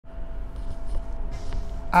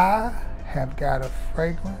I have got a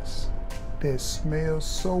fragrance that smells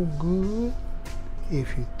so good,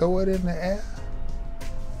 if you throw it in the air,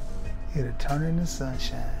 it'll turn into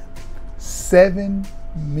sunshine. 7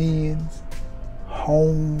 men's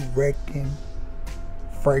home wrecking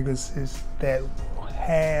fragrances that will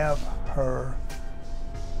have her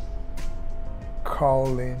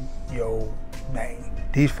calling your name.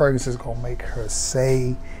 These fragrances gonna make her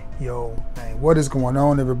say your name. What is going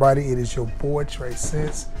on, everybody? It is your boy Trey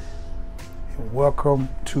Sense, and welcome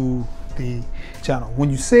to the channel. When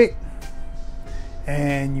you're sick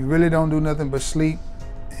and you really don't do nothing but sleep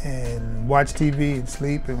and watch TV and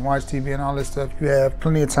sleep and watch TV and all this stuff, you have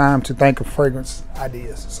plenty of time to think of fragrance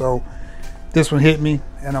ideas. So this one hit me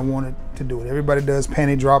and I wanted to do it. Everybody does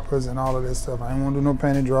panty droppers and all of that stuff. I didn't want to do no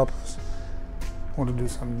panty droppers. I want to do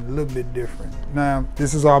something a little bit different. Now,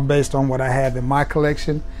 this is all based on what I have in my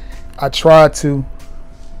collection. I try to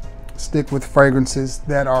stick with fragrances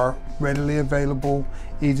that are readily available,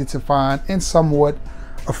 easy to find, and somewhat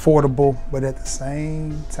affordable, but at the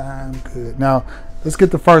same time good. Now, let's get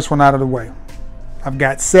the first one out of the way. I've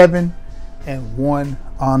got 7 and 1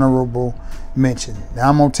 honorable mention. Now,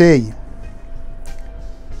 I'm going to tell you,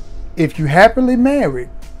 if you happily married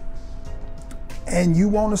and you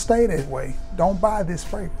want to stay that way, don't buy this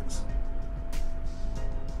fragrance.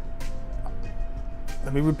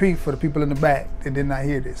 Let me repeat for the people in the back that did not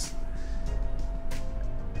hear this,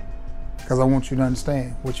 because I want you to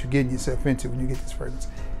understand what you're getting yourself into when you get this fragrance.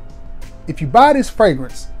 If you buy this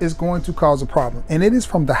fragrance, it's going to cause a problem. And it is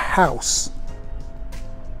from the house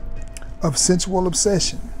of Sensual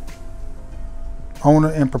Obsession, owner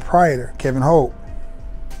and proprietor Kevin Hope.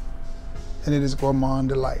 And it is Gourmand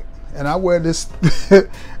Delight. And I wear this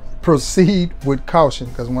proceed with caution,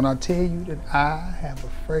 because when I tell you that I have a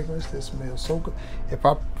fragrance that smells so good, if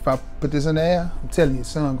I put this in the air, I'm telling you,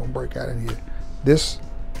 sun gonna break out in here. This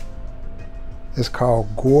is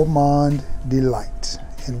called Gourmand Delight.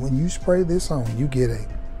 And when you spray this on, you get a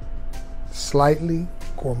slightly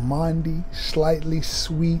gourmandy, slightly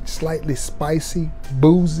sweet, slightly spicy,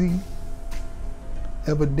 boozy,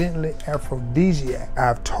 evidently aphrodisiac.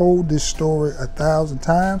 I've told this story 1,000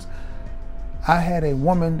 times. I had a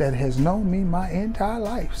woman that has known me my entire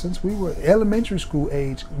life, since we were elementary school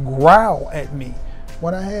age, growl at me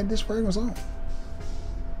when I had this fragrance on.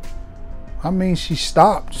 I mean, she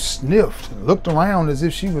stopped, sniffed, and looked around as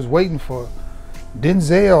if she was waiting for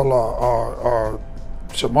Denzel or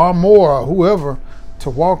Shamar Moore or whoever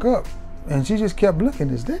to walk up. And she just kept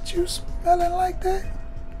looking. Is that you smelling like that?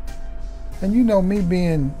 And you know, me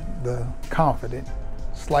being the confident,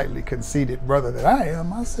 slightly conceited brother that I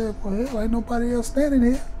am, I said, well, hell, ain't nobody else standing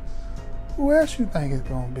here. Who else you think it's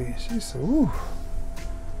gonna be? She said, ooh.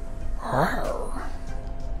 Roar.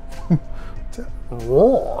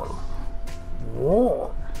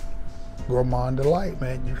 Roar. Gourmand Delight,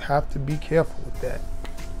 man. You have to be careful with that.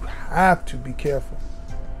 You have to be careful.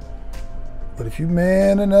 But if you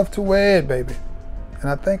man enough to wear it, baby, and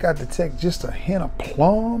I think I detect just a hint of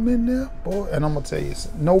plum in there, boy. And I'm gonna tell you,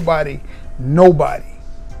 nobody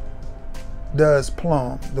does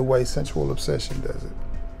plum the way Sensual Obsession does it.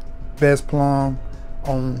 Best plum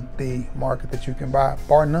on the market that you can buy,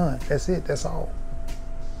 bar none. That's it. That's all.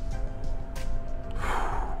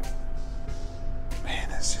 Man,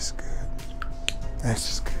 that's just good. That's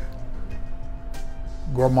just good.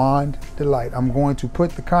 Gourmand Delight. I'm going to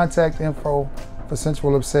put the contact info for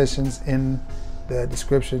Sensual Obsessions in the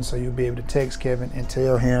description, so you'll be able to text Kevin and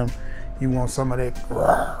tell him you want some of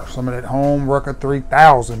that home wrecker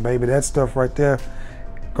 3000, baby. That stuff right there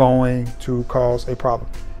going to cause a problem.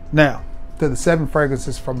 Now to the 7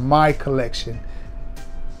 fragrances from my collection.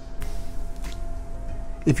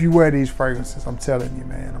 If you wear these fragrances, I'm telling you,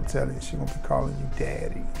 man, I'm telling you, she's gonna be calling you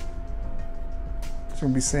daddy. She's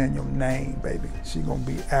gonna be saying your name, baby. She's gonna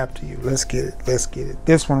be after you. Let's get it. Let's get it.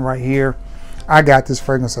 This one right here, I got this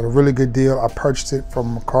fragrance at a really good deal. I purchased it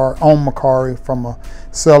from Macari from a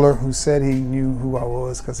seller who said he knew who I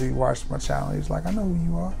was because he watched my channel. He was like, I know who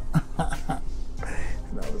you are.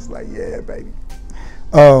 And I was like, yeah, baby.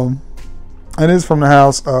 And it's from the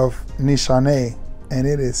house of Nishane, and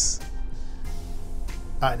it is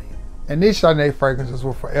honey. And Nishane fragrances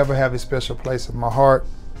will forever have a special place in my heart,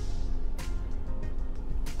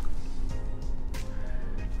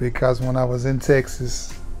 because when I was in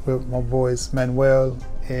Texas with my boys Manuel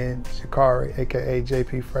and Shikari, aka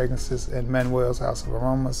JP Fragrances, and Manuel's House of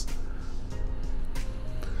Aromas,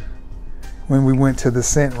 when we went to the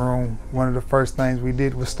scent room, one of the first things we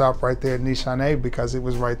did was stop right there at Nishane, because it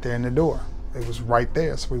was right there in the door. It was right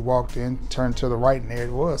there. So we walked in, turned to the right, and there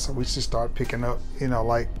it was. So we just started picking up, you know,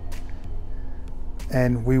 like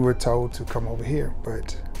and we were told to come over here.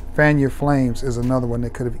 But Fan Your Flames is another one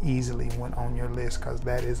that could have easily went on your list because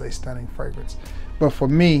that is a stunning fragrance. But for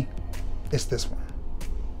me, it's this one.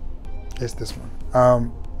 It's this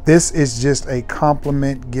one. This is just a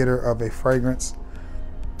compliment getter of a fragrance.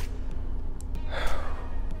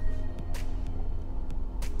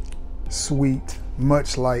 Sweet,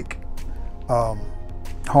 much like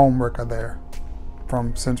Homewrecker there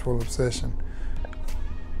from Sensual Obsession.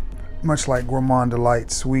 Much like Gourmand Delight,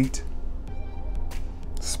 sweet,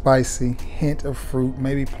 spicy, hint of fruit,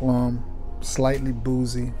 maybe plum, slightly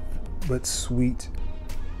boozy, but sweet.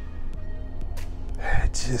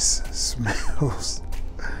 It just smells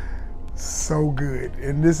so good.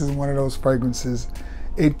 And this is one of those fragrances,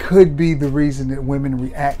 it could be the reason that women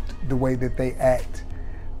react the way that they act.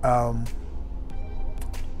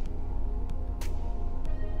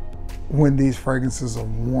 When these fragrances are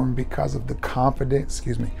worn, because of the confidence,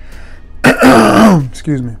 excuse me,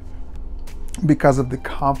 because of the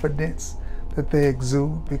confidence that they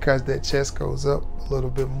exude, because that chest goes up a little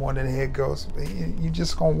bit more than the head goes, you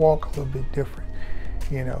just gonna walk a little bit different.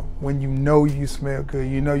 You know, when you smell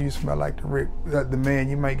good, you smell like the man,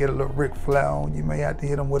 you might get a little Ric Flair on, you may have to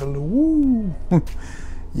hit him with a little woo.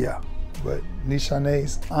 Yeah, but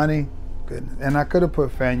Nichane's Ani, goodness. And I could have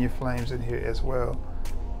put Fan Your Flames in here as well.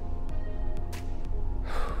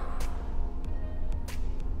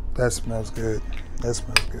 That smells good. That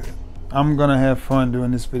smells good. I'm gonna have fun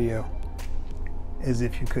doing this video, as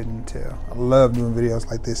if you couldn't tell. I love doing videos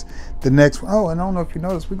like this. The next one, oh, and I don't know if you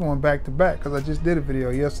noticed, we're going back to back because I just did a video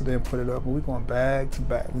yesterday and put it up, but we're going back to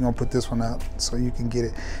back. We're gonna put this one out so you can get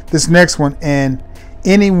it. This next one, and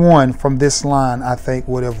any one from this line I think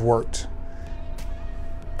would have worked.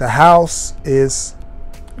 The house is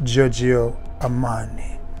Giorgio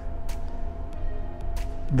Armani.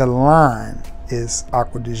 The line is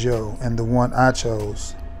Acqua di Gio, and the one I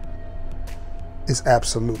chose is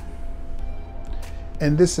Absolute.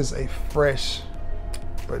 And this is a fresh,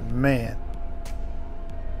 but man,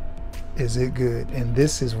 is it good. And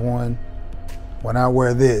this is one, when I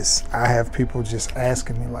wear this, I have people just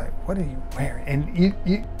asking me like, what are you wearing? And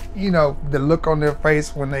you know, the look on their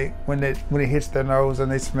face when it hits their nose and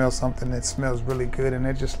they smell something that smells really good, and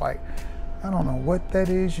they're just like, I don't know what that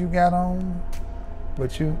is you got on,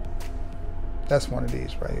 but that's one of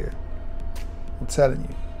these right here. I'm telling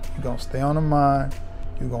you, you're gonna stay on the mind,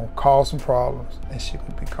 you're gonna cause some problems, and she's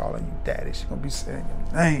gonna be calling you daddy. She's gonna be saying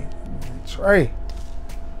your name, Trey.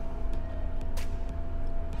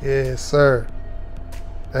 Yes, sir.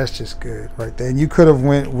 That's just good right there. And you could have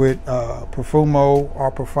went with Profumo or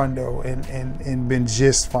Profundo and been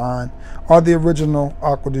just fine. Or the original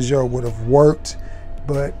Acqua di Gio would have worked,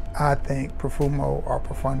 but I think Profumo or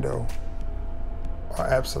Profundo are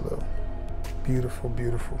Absolute. Beautiful,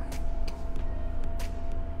 beautiful.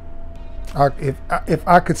 If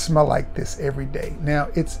I could smell like this every day. Now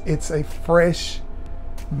it's a fresh,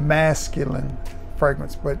 masculine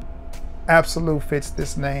fragrance, but Absolute fits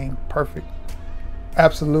this name perfect.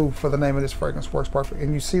 Absolute for the name of this fragrance works perfect.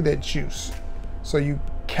 And you see that juice, so you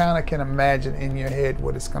kind of can imagine in your head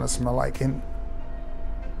what it's going to smell like, and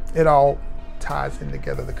it all ties in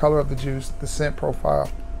together. The color of the juice, the scent profile.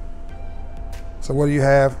 So what do you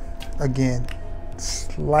have? Again,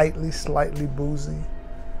 slightly boozy,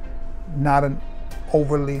 not an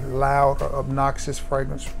overly loud or obnoxious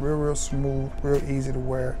fragrance. Real smooth, real easy to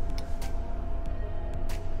wear.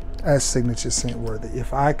 As signature scent worthy.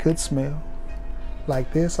 If I could smell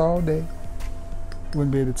like this all day,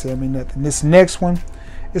 wouldn't be able to tell me nothing. This next one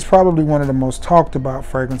is probably one of the most talked about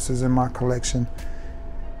fragrances in my collection.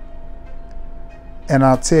 And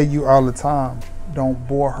I'll tell you all the time, don't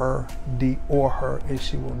bore her, Dior her, and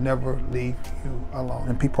she will never leave you alone.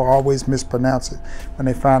 And people always mispronounce it when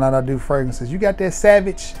they find out I do fragrances. You got that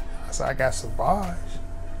Savage? I said, I got Sauvage.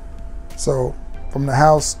 So from the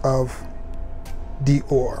house of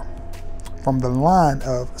Dior, from the line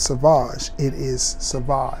of Sauvage, it is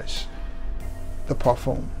Sauvage, the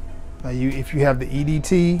parfum. Now if you have the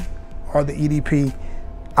EDT or the EDP,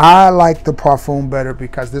 I like the parfum better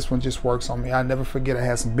because this one just works on me. I never forget I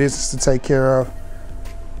had some business to take care of.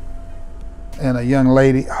 And a young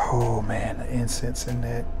lady, oh man, the incense in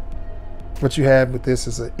that. What you have with this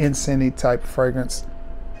is an incense type fragrance.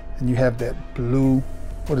 And you have that blue,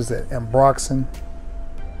 what is that, ambroxan.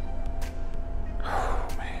 Oh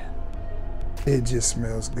man, it just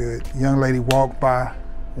smells good. Young lady walked by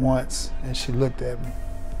once and she looked at me.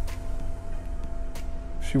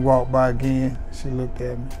 She walked by again, she looked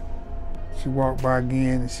at me. She walked by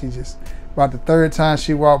again and she just, about the third time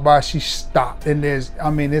she walked by, she stopped. And this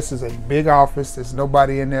is a big office. There's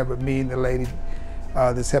nobody in there but me and the lady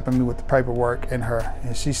that's helping me with the paperwork, and her.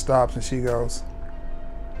 And she stops and she goes,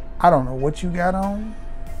 I don't know what you got on,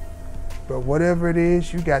 but whatever it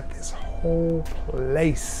is, you got this whole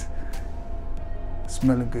place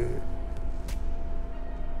smelling good.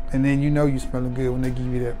 And then you know you smelling good when they give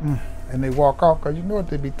you that, and they walk off, because you know what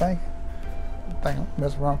they be thinking. I'm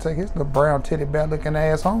mess around, take his little brown titty bear looking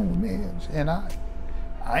ass home with me, and I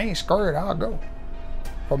ain't scared. I'll go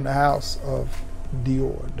from the house of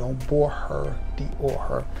Dior. Don't bore her, Dior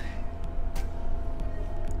her.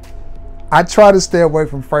 I try to stay away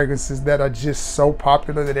from fragrances that are just so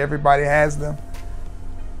popular that everybody has them.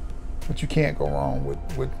 But you can't go wrong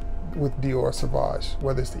with Dior Sauvage,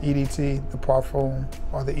 whether it's the EDT, the Parfum,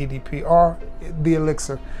 or the EDP, or the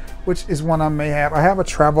Elixir, which is one I may have. I have a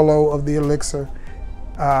Travelo of the Elixir,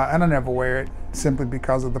 and I never wear it simply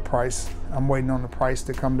because of the price. I'm waiting on the price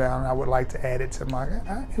to come down. I would like to add it to my,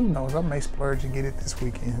 who knows, I may splurge and get it this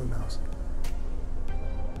weekend, who knows.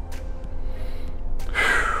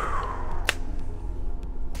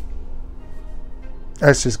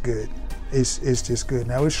 That's just good. It's just good.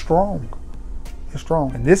 Now it's strong. It's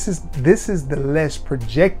strong. And this is the less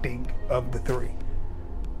projecting of the three.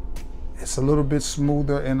 It's a little bit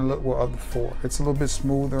smoother and a little, well, of the four. It's a little bit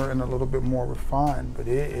smoother and a little bit more refined, but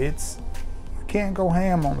it's, you can't go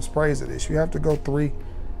ham on the sprays of this. You have to go three,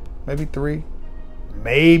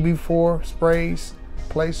 maybe 4 sprays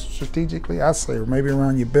placed strategically. I say maybe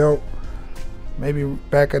around your belt, maybe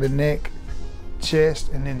back of the neck, chest,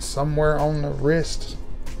 and then somewhere on the wrist,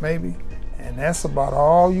 maybe. And that's about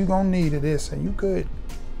all you gonna need of this, and you good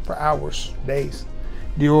for hours, days.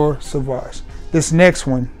 Dior Sauvage. This next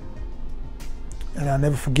one, and I'll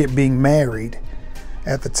never forget being married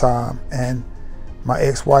at the time, and my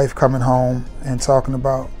ex-wife coming home and talking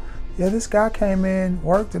about, yeah, this guy came in,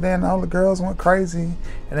 worked today, and all the girls went crazy,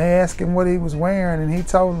 and they asked him what he was wearing, and he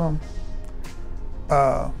told them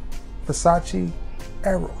Versace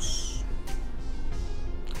Eros.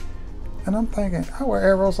 And I'm thinking, I wear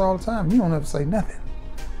Eros all the time. You don't ever say nothing.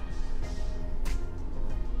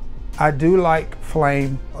 I do like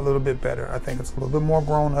Flame a little bit better. I think it's a little bit more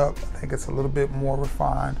grown up. I think it's a little bit more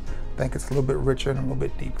refined. I think it's a little bit richer and a little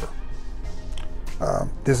bit deeper.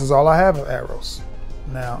 This is all I have of Eros.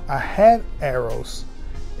 Now, I had Eros,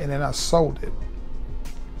 and then I sold it.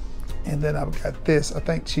 And then I've got this. I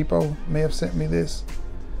think Cheapo may have sent me this.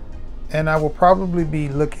 And I will probably be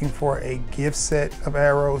looking for a gift set of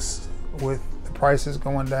Eros with the prices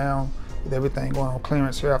going down, with everything going on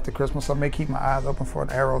clearance here after Christmas. I may keep my eyes open for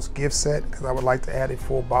an Eros gift set, because I would like to add a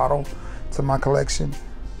full bottle to my collection.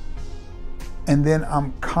 And then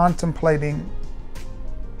I'm contemplating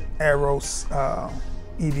Eros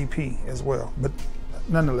EDP as well. But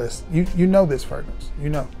nonetheless, you know this fragrance, you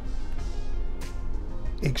know.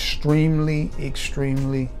 Extremely,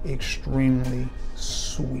 extremely, extremely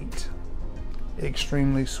sweet.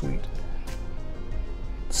 Extremely sweet.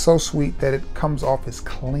 So sweet that it comes off as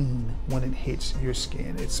clean when it hits your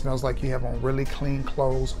skin. It smells like you have on really clean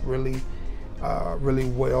clothes, really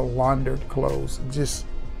well laundered clothes. Just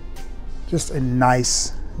a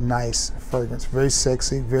nice fragrance. Very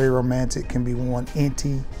sexy, very romantic. Can be worn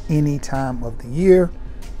any time of the year.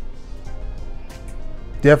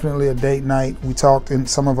 Definitely a date night. We talked in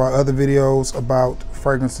some of our other videos about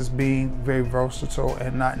fragrances being very versatile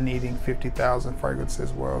and not needing 50,000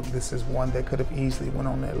 fragrances. Well, this is one that could have easily went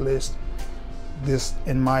on that list. This,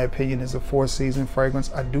 in my opinion, is a 4-season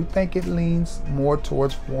fragrance. I do think it leans more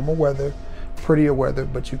towards warmer weather, prettier weather,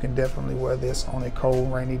 but you can definitely wear this on a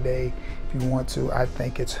cold, rainy day if you want to. I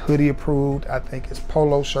think it's hoodie approved. I think it's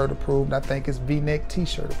polo shirt approved. I think it's V-neck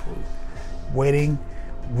t-shirt approved. Wedding,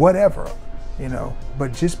 whatever. You know,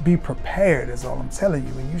 but just be prepared is all I'm telling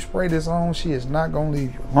you. When you spray this on, she is not going to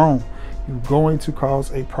leave you alone. You're going to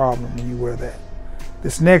cause a problem when you wear that.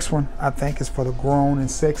 This next one, I think, is for the grown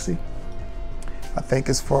and sexy. I think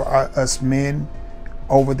it's for us men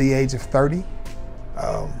over the age of 30.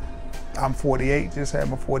 I'm 48, just had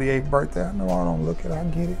my 48th birthday. I know I don't look it, I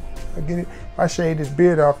get it. If I shave this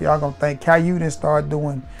beard off, y'all gonna think Caillou didn't start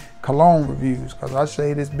doing cologne reviews, because I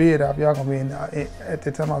shave this beard off, y'all gonna be in, at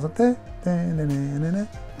the time I was like,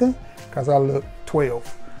 because I look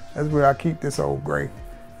 12. That's where I keep this old gray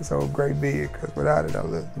beard, because without it I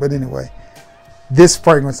look. But anyway, this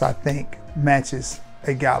fragrance I think matches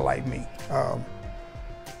a guy like me.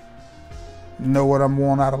 Know what I'm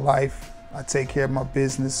wanting out of life. I take care of my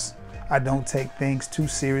business. I don't take things too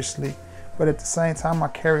seriously, but at the same time I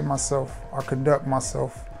carry myself or conduct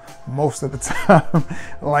myself most of the time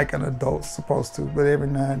like an adult's supposed to. But every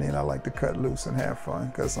now and then I like to cut loose and have fun,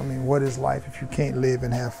 because I mean, what is life if you can't live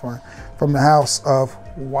and have fun? From the house of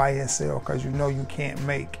YSL, because you know you can't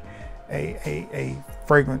make a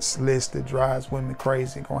fragrance list that drives women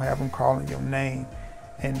crazy, gonna have them calling your name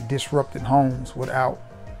and disrupting homes without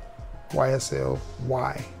YSL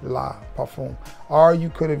Y La Parfum. Or you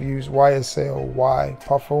could have used YSL Y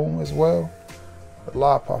Parfum as well, but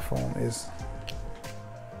La Parfum is,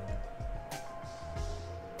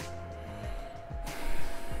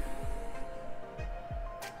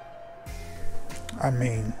 I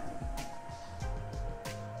mean,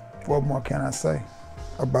 what more can I say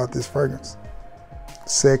about this fragrance?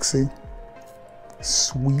 Sexy,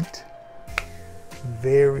 sweet,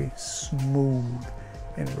 very smooth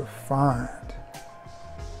and refined.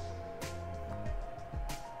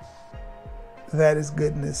 That is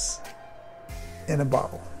goodness in a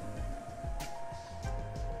bottle.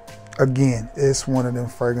 Again, it's one of them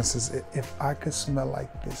fragrances. If I could smell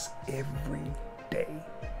like this every day,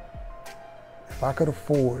 if I could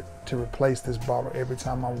afford to replace this bottle every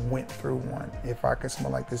time I went through one, if I could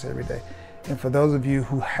smell like this every day. And for those of you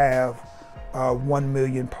who have 1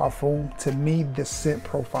 million parfum, to me, the scent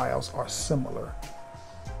profiles are similar.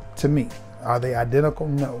 To me, are they identical?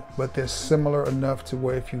 No, but they're similar enough to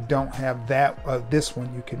where if you don't have that, this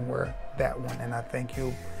one, you can wear that one. And I think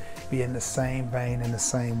you'll be in the same vein, in the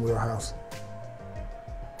same wheelhouse.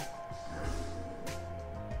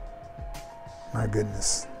 My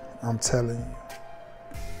goodness, I'm telling you.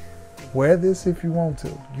 Wear this if you want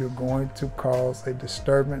to. You're going to cause a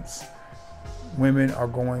disturbance. Women are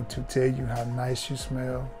going to tell you how nice you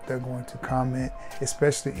smell. They're going to comment,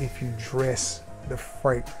 especially if you dress the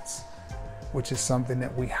fragrance, which is something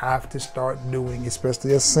that we have to start doing,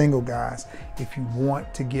 especially as single guys. If you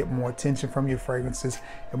want to get more attention from your fragrances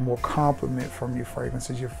and more compliment from your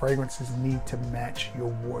fragrances need to match your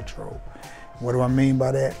wardrobe. What do I mean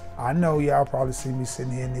by that? I know y'all probably see me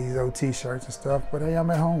sitting here in these old t-shirts and stuff, but hey,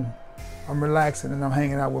 I'm at home. I'm relaxing and I'm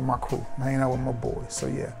hanging out with my crew. I'm hanging out with my boys, so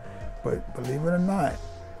yeah. But believe it or not,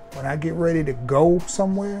 when I get ready to go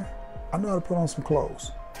somewhere, I know how to put on some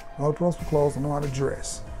clothes. I know how to put on some clothes, I know how to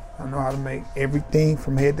dress. I know how to make everything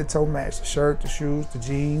from head to toe match. The shirt, the shoes, the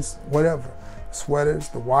jeans, whatever. The sweaters,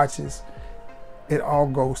 the watches, it all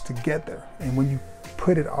goes together. And when you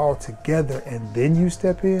put it all together and then you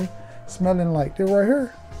step in, smelling like they're right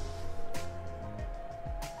here.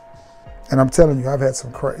 And I'm telling you, I've had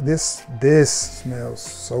some this smells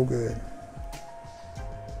so good.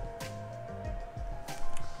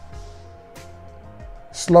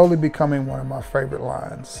 Slowly becoming one of my favorite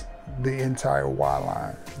lines, the entire Y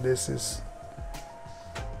line. This is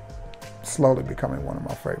slowly becoming one of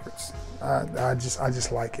my favorites. I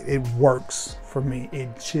just like it. It works for me. It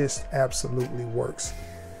just absolutely works.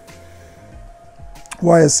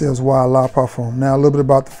 YSL's Y La Parfum. Now a little bit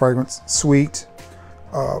about the fragrance. Sweet,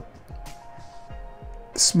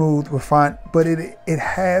 smooth, refined, but it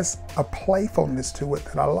has a playfulness to it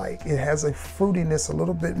that I like. It has a fruitiness, a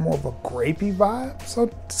little bit more of a grapey vibe, so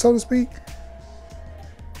to speak.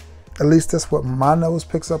 At least that's what my nose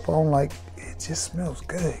picks up on. Like, it just smells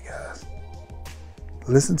good, guys.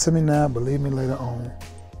 Listen to me now, believe me later on.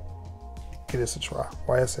 Give this a try.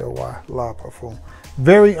 YSL Y La Parfum.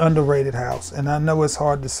 Very underrated house, and I know it's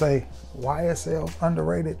hard to say YSL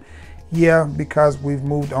underrated. Yeah, because we've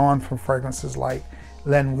moved on from fragrances like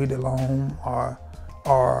La Nuit de l'Homme or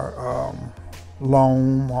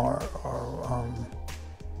L'Homme or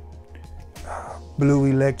Blue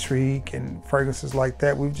Electric and fragrances like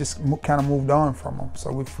that. We've just kind of moved on from them.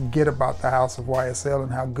 So we forget about the house of YSL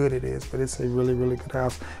and how good it is, but it's a really, really good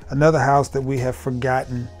house. Another house that we have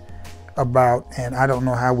forgotten about, and I don't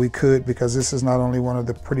know how we could, because this is not only one of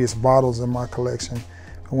the prettiest bottles in my collection,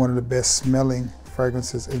 but one of the best smelling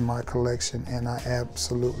fragrances in my collection, and I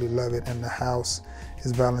absolutely love it. And the house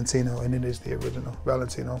is Valentino, and it is the original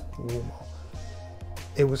Valentino Uomo.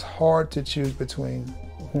 It was hard to choose between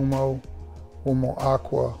Uomo, Uomo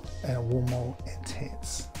Aqua, and Uomo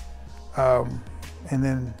Intense. And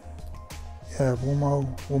then, yeah,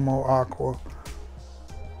 Uomo Aqua,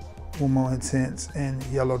 Uomo Intense, and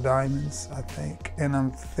Yellow Diamonds, I think. And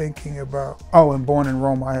I'm thinking about, oh, and Born in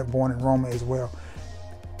Roma. I have Born in Roma as well.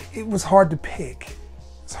 It was hard to pick.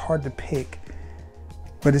 It's hard to pick,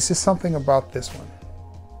 but it's just something about this one.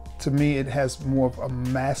 To me, it has more of a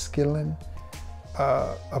masculine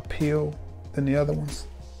appeal than the other ones.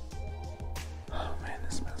 Oh man,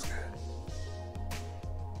 this smells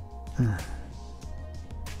good.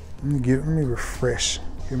 Let me refresh.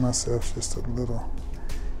 Give myself just a little.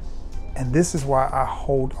 And this is why I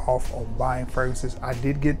hold off on buying fragrances. I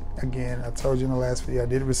did get, again, I told you in the last video, I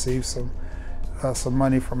did receive some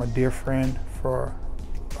money from a dear friend for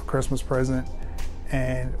a Christmas present,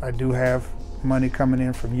 and I do have money coming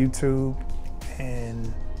in from YouTube,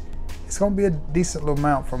 and it's gonna be a decent little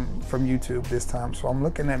amount from YouTube this time. So I'm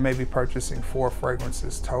looking at maybe purchasing 4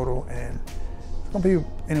 fragrances total, and it's gonna be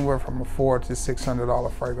anywhere from a $400 to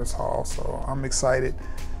 $600 fragrance haul. So I'm excited.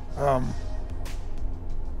 But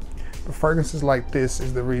fragrances like this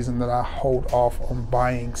is the reason that I hold off on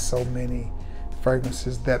buying so many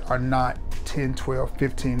fragrances that are not $10, $12,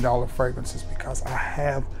 $15 fragrances, because I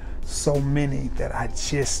have so many that I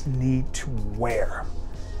just need to wear.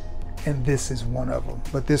 And this is one of them.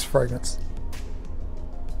 But this fragrance,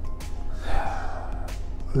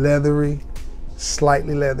 leathery,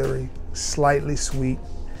 slightly sweet,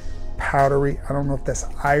 powdery. I don't know if that's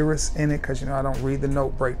iris in it, because you know I don't read the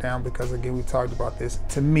note breakdown, because again we talked about this.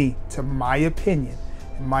 To me, in my opinion,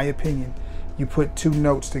 you put 2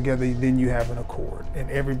 notes together, then you have an accord, and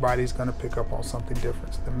everybody's going to pick up on something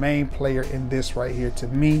different. The main player in this right here to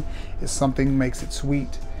me is something makes it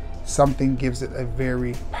sweet, something gives it a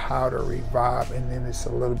very powdery vibe, and then it's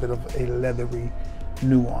a little bit of a leathery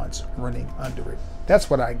nuance running under it. That's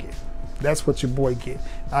what I get. That's what your boy get.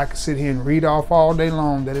 I can sit here and read off all day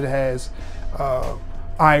long that it has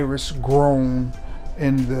iris grown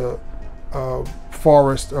in the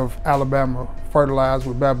forest of Alabama, fertilized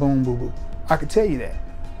with baboon boo-boo. I could tell you that,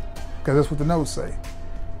 because that's what the notes say.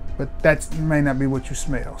 But that may not be what you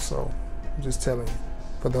smell. So I'm just telling you,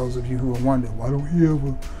 for those of you who are wondering, why don't we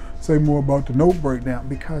ever say more about the note breakdown?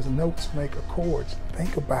 Because notes make accords.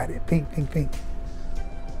 Think about it. Think.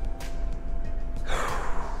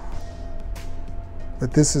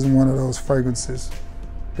 But this is one of those fragrances.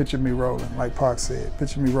 Picture me rolling, like Pac said.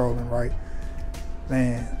 Picture me rolling, right?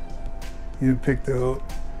 Man, you picked it up.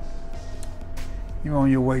 You're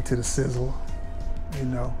on your way to the sizzle, you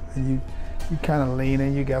know, and you kind of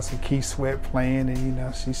leaning. You got some Key Sweat playing, and you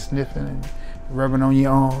know she's sniffing and rubbing on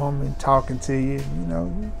your arm and talking to you. You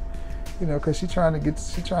know, because she's trying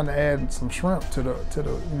to add some shrimp to the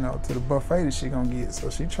buffet that she gonna get.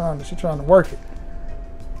 So she's trying to work it.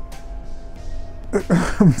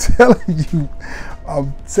 I'm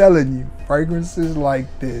telling you, fragrances like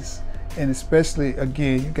this, and especially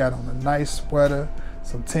again, you got on a nice sweater,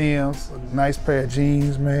 some Timbs, a nice pair of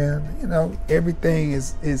jeans, man. You know, everything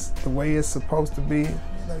is the way it's supposed to be. You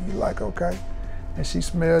know, you like, okay, and she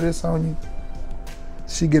smell this on you.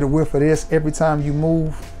 She get a whiff of this every time you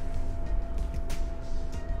move.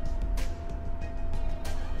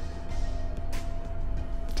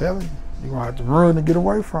 I'm telling you, you're gonna have to run to get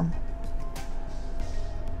away from her.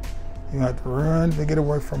 You have to run to get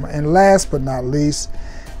away from her. And last but not least,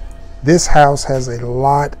 this house has a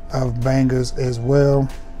lot of bangers as well.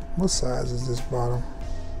 What size is this bottle?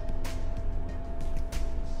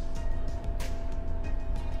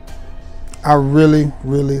 I really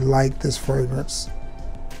like this fragrance.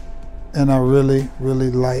 And I really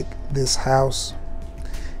like this house.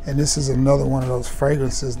 And this is another one of those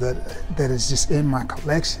fragrances that is just in my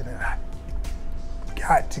collection. And I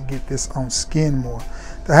got to get this on skin more.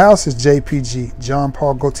 The house is JPG, Jean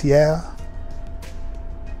Paul Gaultier.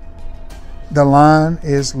 The line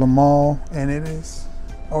is Le Male, and it is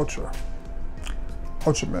Ultra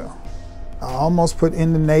Male. I almost put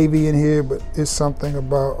In the Navy in here, but it's something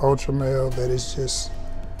about Ultra Male that is just.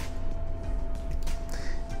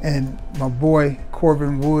 And my boy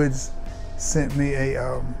Corbin Woods sent me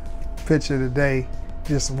a picture today,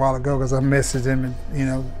 just a while ago, because I messaged him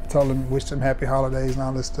and told him, wished him happy holidays and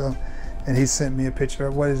all this stuff. And he sent me a picture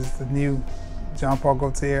of, what is it, the new Jean Paul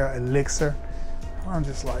Gaultier Elixir. I'm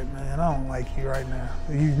just like, man, I don't like you right now.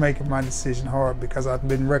 You're making my decision hard, because I've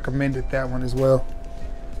been recommended that one as well.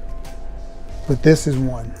 But this is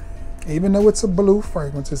one, even though it's a blue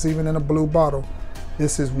fragrance, it's even in a blue bottle,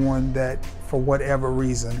 this is one that, for whatever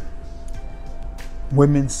reason,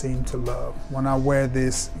 women seem to love. When I wear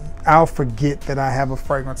this, I'll forget that I have a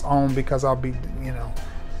fragrance on, because I'll be,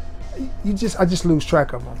 I just lose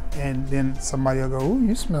track of them. And then somebody will go, ooh,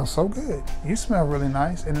 you smell so good. You smell really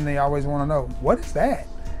nice. And then they always want to know, what is that?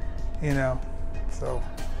 So,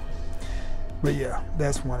 but yeah,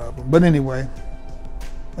 that's one of them. But anyway,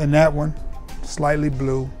 and that one, slightly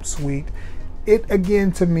blue, sweet. It,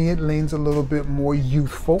 again, to me, it leans a little bit more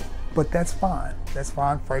youthful, but that's fine. That's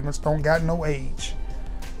fine. Fragrance don't got no age.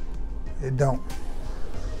 It don't.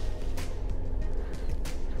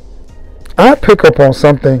 I pick up on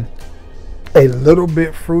something a little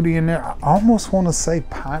bit fruity in there. I almost want to say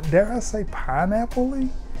dare I say pineapple-y,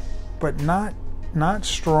 but not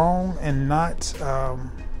strong and not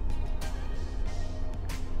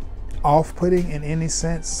off-putting in any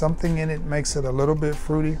sense. Something in it makes it a little bit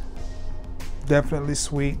fruity. Definitely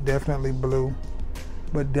sweet, definitely blue,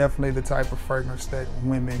 but definitely the type of fragrance that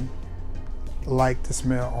women like to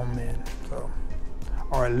smell on men. So,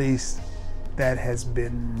 or at least that has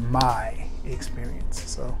been my experience.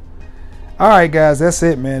 So, all right, guys, that's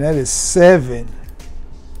it, man. That is 7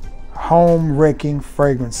 home wrecking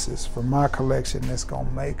fragrances from my collection that's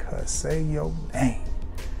gonna make her say your name.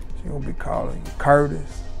 She gonna be calling you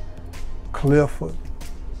Curtis, Clifford,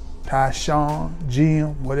 Tyshawn,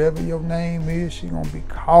 Jim, whatever your name is. She gonna be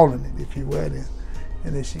calling it if you wear this.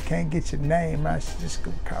 And if she can't get your name out, she just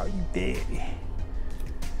gonna call you Daddy.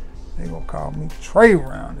 They gonna call me Trey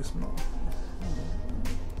around this month.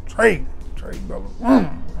 Trey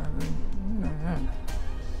Bella.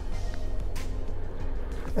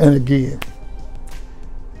 And again,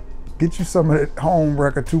 get you some of that home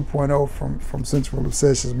record 2.0 from Scentual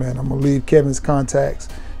Obsessions, man. I'm gonna leave Kevin's contacts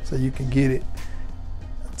so you can get it.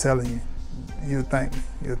 I'm telling you, you'll thank me.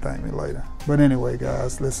 You'll thank me later. But anyway,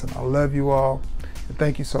 guys, listen, I love you all. And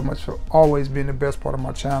thank you so much for always being the best part of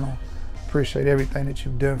my channel. Appreciate everything that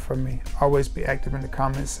you've done for me. Always be active in the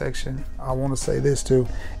comment section. I want to say this too.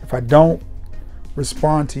 If I don't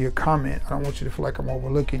respond to your comment, I don't want you to feel like I'm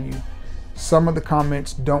overlooking you. Some of the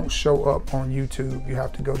comments don't show up on YouTube. You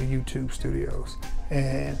have to go to YouTube Studios.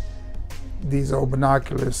 And these old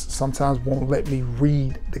binoculars sometimes won't let me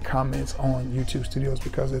read the comments on YouTube Studios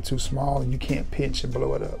because they're too small and you can't pinch and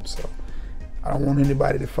blow it up. So I don't want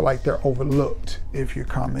anybody to feel like they're overlooked if you're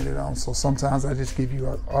commented on. So sometimes I just give you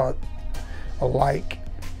a like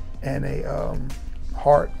and a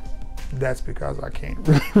heart. That's because I can't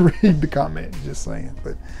really read the comment, just saying.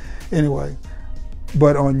 But anyway,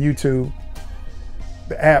 but on YouTube,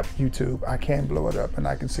 the app YouTube, I can blow it up and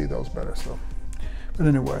I can see those better. So, but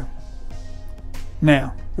anyway,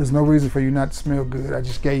 now there's no reason for you not to smell good. I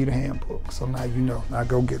just gave you the handbook, so now you know. Now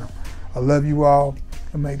go get them. I love you all,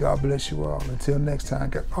 and may God bless you all. Until next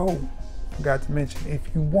time. Oh, forgot to mention, if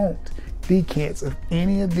you want decants of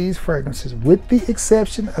any of these fragrances, with the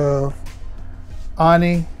exception of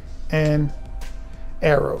Ani and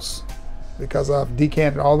Eros, because I've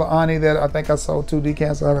decanted all the Ani that I think I sold 2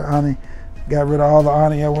 decants out of Ani. Got rid of all the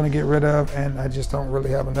Ani I want to get rid of, and I just don't really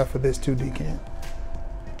have enough of this to decant.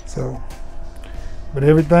 So, but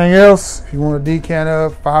everything else, if you want a decant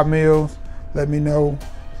of 5 mils, let me know.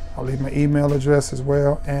 I'll leave my email address as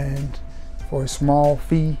well, and for a small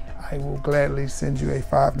fee, I will gladly send you a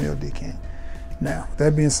 5 mil decant. Now, with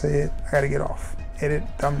that being said, I gotta get off. Edit,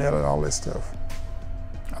 thumbnail, and all that stuff.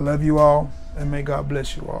 I love you all, and may God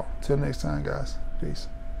bless you all. Till next time, guys. Peace.